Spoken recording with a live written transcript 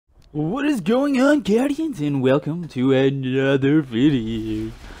What is going on, Guardians, and welcome to another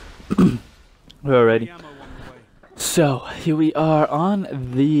video. Alrighty, so here we are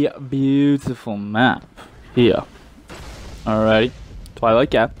on the beautiful map here. Alrighty, Twilight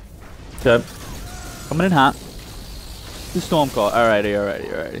Gap. Okay, coming in hot. The storm call.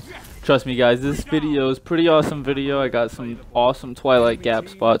 Alrighty. Trust me, guys, this video is pretty awesome video. I got some awesome Twilight Gap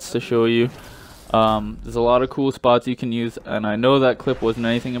spots to show you. There's a lot of cool spots you can use, and I know that clip wasn't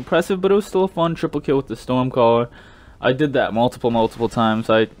anything impressive, but it was still a fun triple kill with the Stormcaller. I did that multiple times.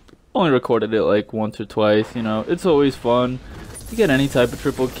 I only recorded it like once or twice. You know, it's always fun to get any type of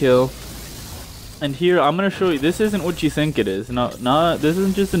triple kill. And here I'm gonna show you. This isn't what you think it is. This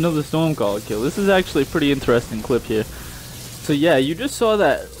isn't just another Stormcaller kill. This is actually a pretty interesting clip here. So yeah, you just saw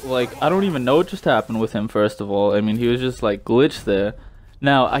that. Like, I don't even know what just happened with him. First of all, I mean, he was just like glitched there.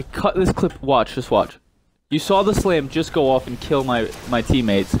 Now, I cut this clip. Just watch. You saw the slam just go off and kill my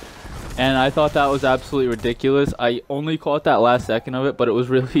teammates. And I thought that was absolutely ridiculous. I only caught that last second of it, but it was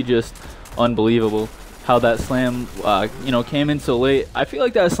really just unbelievable how that slam, came in so late. I feel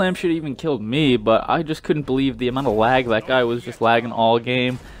like that slam should have even killed me, but I just couldn't believe the amount of lag. That guy was just lagging all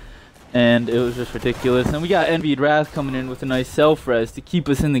game. And it was just ridiculous. And we got Envied Wrath coming in with a nice self-res to keep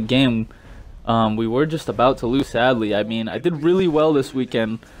us in the game. We were just about to lose, sadly. I mean, I did really well this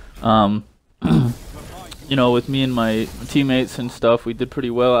weekend. You know, with me and my teammates and stuff, we did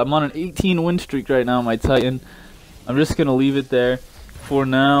pretty well. I'm on an 18 win streak right now, my Titan. I'm just gonna leave it there for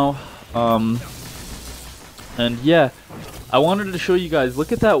now. And yeah, I wanted to show you guys,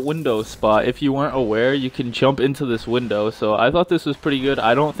 look at that window spot. If you weren't aware, you can jump into this window. So I thought this was pretty good.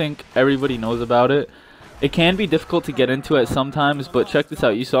 I don't think everybody knows about it. It can be difficult to get into it sometimes, but check this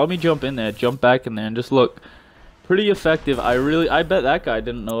out. You saw me jump in there, jump back in there, and just look. Pretty effective. I bet that guy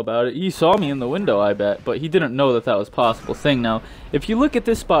didn't know about it. He saw me in the window, I bet, but he didn't know that that was a possible thing. Now, if you look at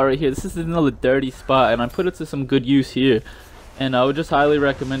this spot right here, this is another dirty spot, and I put it to some good use here. And I would just highly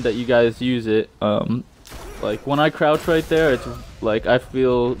recommend that you guys use it. Like, when I crouch right there, it's like I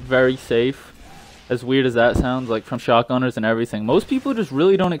feel very safe. As weird as that sounds, like from shotgunners and everything. Most people just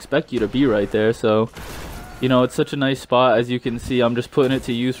really don't expect you to be right there, so... You know, it's such a nice spot. As you can see, I'm just putting it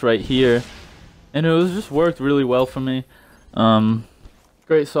to use right here. And it was just worked really well for me.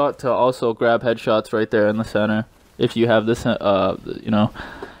 Great shot to also grab headshots right there in the center. If you have this, the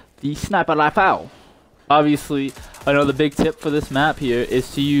sniper rifle. Obviously, another big tip for this map here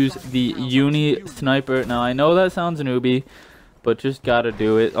is to use the uni sniper. Now, I know that sounds newbie, but just gotta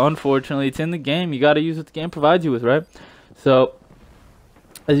do it. Unfortunately, it's in the game. You gotta use what the game provides you with, right? So,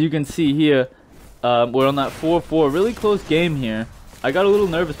 as you can see here, we're on that 4-4, really close game here. I got a little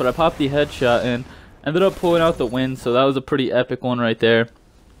nervous, but I popped the headshot and ended up pulling out the win, so that was a pretty epic one right there.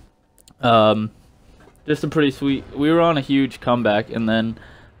 Just a pretty sweet. We were on a huge comeback, and then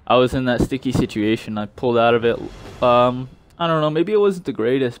I was in that sticky situation. I pulled out of it. I don't know, maybe it wasn't the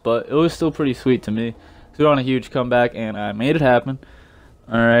greatest, but it was still pretty sweet to me. So we were on a huge comeback, and I made it happen.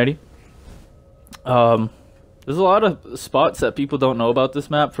 Alrighty. There's a lot of spots that people don't know about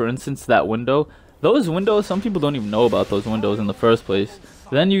this map. For instance, that window. Those windows, some people don't even know about those windows in the first place.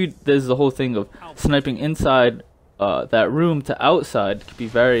 Then there's the whole thing of sniping inside that room to outside. It could be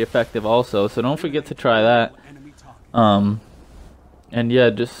very effective also, so don't forget to try that. And yeah,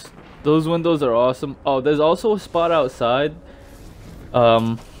 just those windows are awesome. Oh, there's also a spot outside.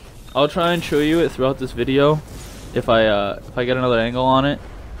 I'll try and show you it throughout this video if I get another angle on it.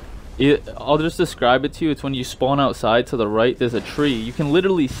 I'll just describe it to you. It's when you spawn outside to the right, there's a tree. You can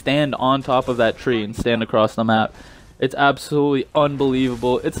literally stand on top of that tree and stand across the map. It's absolutely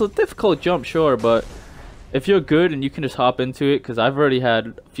unbelievable. It's a difficult jump, sure, but if you're good and you can just hop into it, because I've already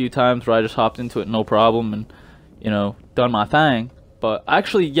had a few times where I just hopped into it no problem and, you know, done my thing. But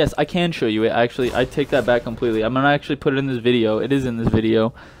actually, yes, I can show you it. Actually, I take that back completely. I'm going to actually put it in this video. It is in this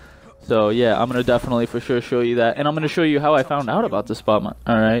video. So, yeah, I'm going to definitely for sure show you that. And I'm going to show you how I found out about this spot,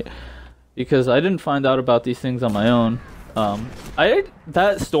 alright? Because I didn't find out about these things on my own.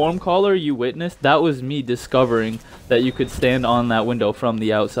 That Stormcaller you witnessed, that was me discovering that you could stand on that window from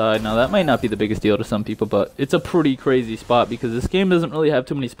the outside. Now, that might not be the biggest deal to some people, but it's a pretty crazy spot because this game doesn't really have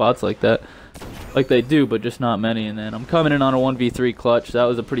too many spots like that. Like they do, but just not many. And then I'm coming in on a 1v3 clutch. That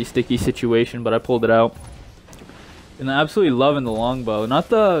was a pretty sticky situation, but I pulled it out. And I'm absolutely loving the longbow. Not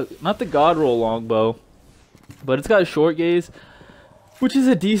the God Roll longbow, but it's got a short gaze, which is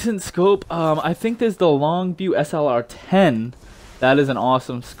a decent scope. I think there's the Longview SLR-10. That is an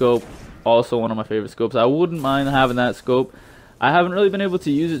awesome scope. Also one of my favorite scopes. I wouldn't mind having that scope. I haven't really been able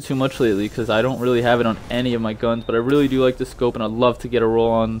to use it too much lately because I don't really have it on any of my guns, but I really do like the scope, and I'd love to get a roll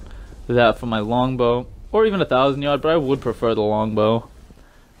on that for my longbow, or even a 1,000 yard, but I would prefer the longbow.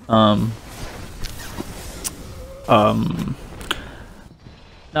 Um,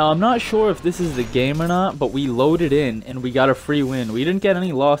 Now, I'm not sure if this is the game or not, but we loaded in and we got a free win. We didn't get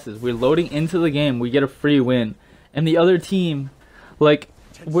any losses. We're loading into the game. We get a free win. And the other team, like,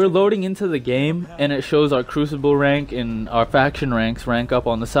 we're loading into the game and it shows our Crucible rank and our faction ranks rank up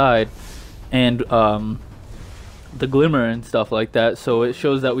on the side. And the Glimmer and stuff like that. So it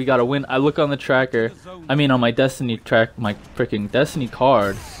shows that we got a win. I look on the tracker. I mean, on my Destiny track, my freaking Destiny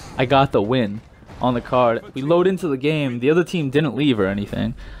card, I got the win. On the card. We load into the game. The other team didn't leave or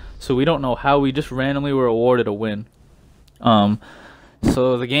anything, so we don't know how. We just randomly were awarded a win.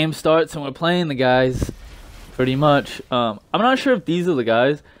 So the game starts and we're playing the guys pretty much. I'm not sure if these are the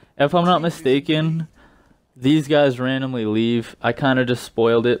guys. If I'm not mistaken, these guys randomly leave. I kind of just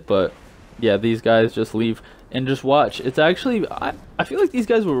spoiled it, but yeah, these guys just leave. And just watch. It's actually, I feel like these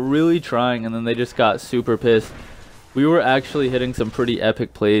guys were really trying and then they just got super pissed. We were actually hitting some pretty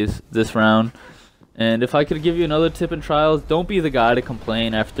epic plays this round. And if I could give you another tip in trials, don't be the guy to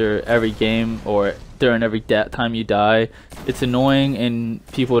complain after every game or during every time you die. It's annoying and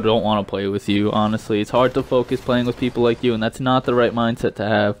people don't want to play with you, honestly. It's hard to focus playing with people like you, and that's not the right mindset to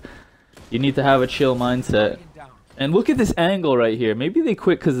have. You need to have a chill mindset. And look at this angle right here. Maybe they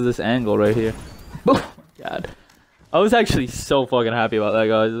quit because of this angle right here. Oh my god. I was actually so fucking happy about that,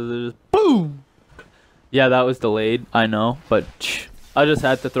 guys. It was just boom! Yeah, that was delayed, I know, but I just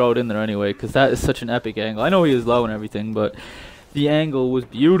had to throw it in there anyway, because that is such an epic angle. I know he was low and everything, but the angle was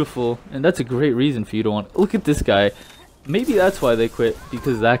beautiful, and that's a great reason for you to want. Look at this guy. Maybe that's why they quit,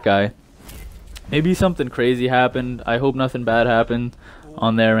 because that guy. Maybe something crazy happened. I hope nothing bad happened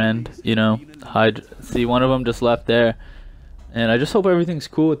on their end, you know. See, one of them just left there, and I just hope everything's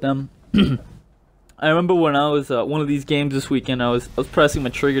cool with them. I remember when I was one of these games this weekend, I was pressing my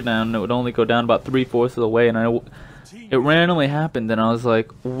trigger down, and it would only go down about 3/4 of the way, and it randomly happened, and I was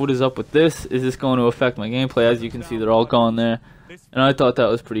like, what is up with this? Is this going to affect my gameplay? As you can see, they're all gone there. And I thought that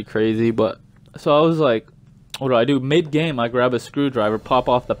was pretty crazy, but so I was like, what do? Mid-game, I grab a screwdriver, pop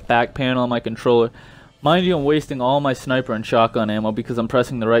off the back panel on my controller. Mind you, I'm wasting all my sniper and shotgun ammo because I'm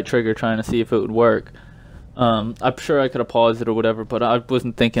pressing the right trigger trying to see if it would work. I'm sure I could have paused it or whatever, but I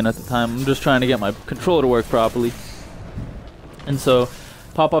wasn't thinking at the time. I'm just trying to get my controller to work properly. And so,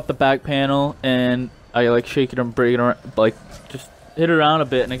 pop off the back panel, and I like shake it and break it around, like just hit it around a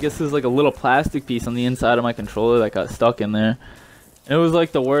bit, and I guess there's like a little plastic piece on the inside of my controller that got stuck in there. And it was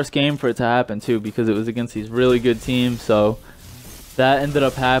like the worst game for it to happen too, because it was against these really good teams. So that ended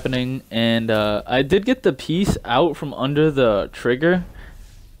up happening, and I did get the piece out from under the trigger,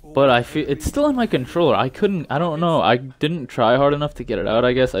 but I feel it's still in my controller. I don't know. I didn't try hard enough to get it out,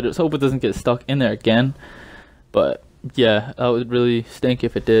 I guess. I just hope it doesn't get stuck in there again. But yeah, that would really stink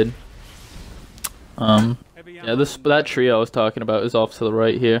if it did. Yeah, that tree I was talking about is off to the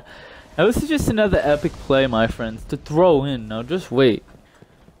right here. Now this is just another epic play, my friends, to throw in. Now just wait.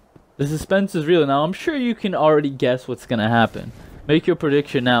 The suspense is real. Now I'm sure you can already guess what's gonna happen. Make your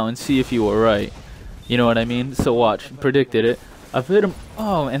prediction now and see if you were right. You know what I mean? So watch, predicted it. I've hit him.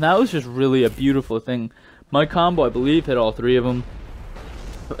 Oh, and that was just really a beautiful thing. My combo, I believe, hit all 3 of them.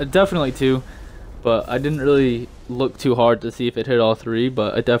 Definitely 2. But I didn't really look too hard to see if it hit all 3,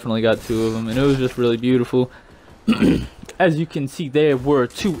 but I definitely got 2 of them, and it was just really beautiful. As you can see, there were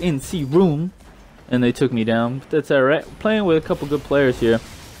 2 in C room, and they took me down. But that's alright. Playing with a couple good players here.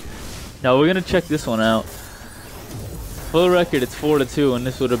 Now we're gonna check this one out. For the record, it's 4-2, and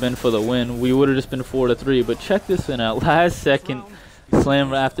this would have been for the win. We would have just been 4-3, but check this one out. Last second, slam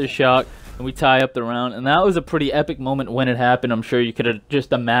aftershock. And we tie up the round, and that was a pretty epic moment when it happened. I'm sure you could have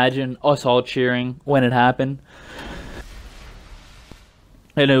just imagined us all cheering when it happened,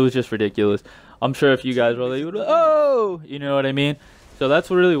 and it was just ridiculous. I'm sure if you guys were like, oh, you know what I mean? So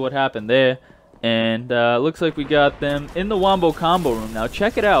that's really what happened there, and looks like we got them in the Wombo Combo Room. Now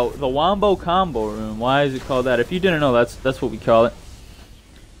check it out, the Wombo Combo Room. Why is it called that? If you didn't know, that's what we call it.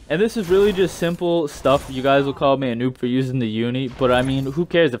 And this is really just simple stuff. You guys will call me a noob for using the uni, but I mean, who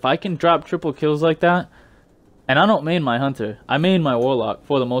cares? If I can drop triple kills like that, and I don't main my hunter, I main my warlock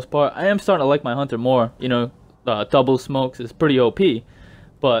for the most part. I am starting to like my hunter more. You know, double smokes is pretty OP,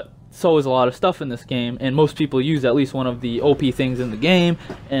 but so is a lot of stuff in this game, and most people use at least one of the OP things in the game.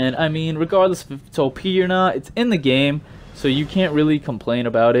 And I mean, regardless if it's OP or not, it's in the game, so you can't really complain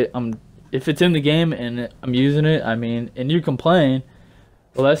about it. If it's in the game and I'm using it, I mean, and you complain,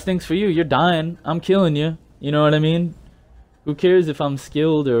 well, that stinks for you. You're dying. I'm killing you. You know what I mean? Who cares if I'm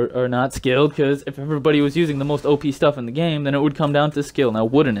skilled or not skilled? Because if everybody was using the most OP stuff in the game, then it would come down to skill. Now,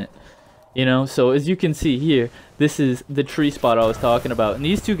 wouldn't it? You know? So, as you can see here, this is the tree spot I was talking about. And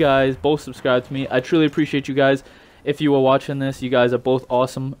these 2 guys both subscribed to me. I truly appreciate you guys. if you were watching this, you guys are both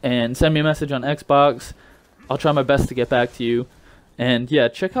awesome. And send me a message on Xbox. I'll try my best to get back to you. And yeah,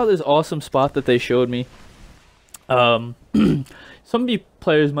 check out this awesome spot that they showed me. Some of you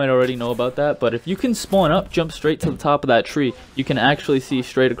players might already know about that, but if you can spawn up, jump straight to the top of that tree, you can actually see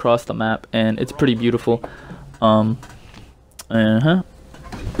straight across the map, and it's pretty beautiful. Yeah,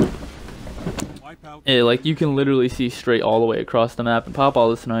 like you can literally see straight all the way across the map and pop all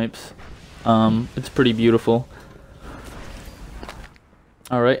the snipes. It's pretty beautiful.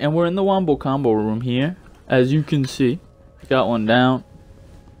 Alright, and we're in the Wombo Combo room here, as you can see. Got one down.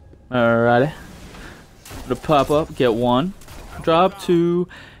 Alrighty. To pop up, get one. Drop two.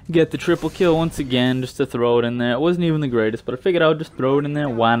 Get the triple kill once again, just to throw it in there. It wasn't even the greatest, but I figured I would just throw it in there.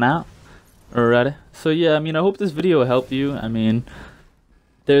 Why not? Alrighty. So yeah, I mean, I hope this video helped you. I mean,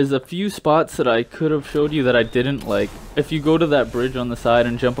 there's a few spots that I could have showed you that I didn't. Like, if you go to that bridge on the side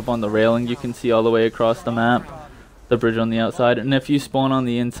and jump up on the railing, you can see all the way across the map. The bridge on the outside. And if you spawn on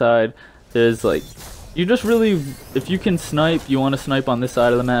the inside, there's like... You just really, if you can snipe, you want to snipe on this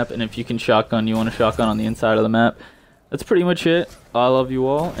side of the map, and if you can shotgun, you want to shotgun on the inside of the map. That's pretty much it. I love you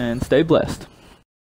all, and stay blessed.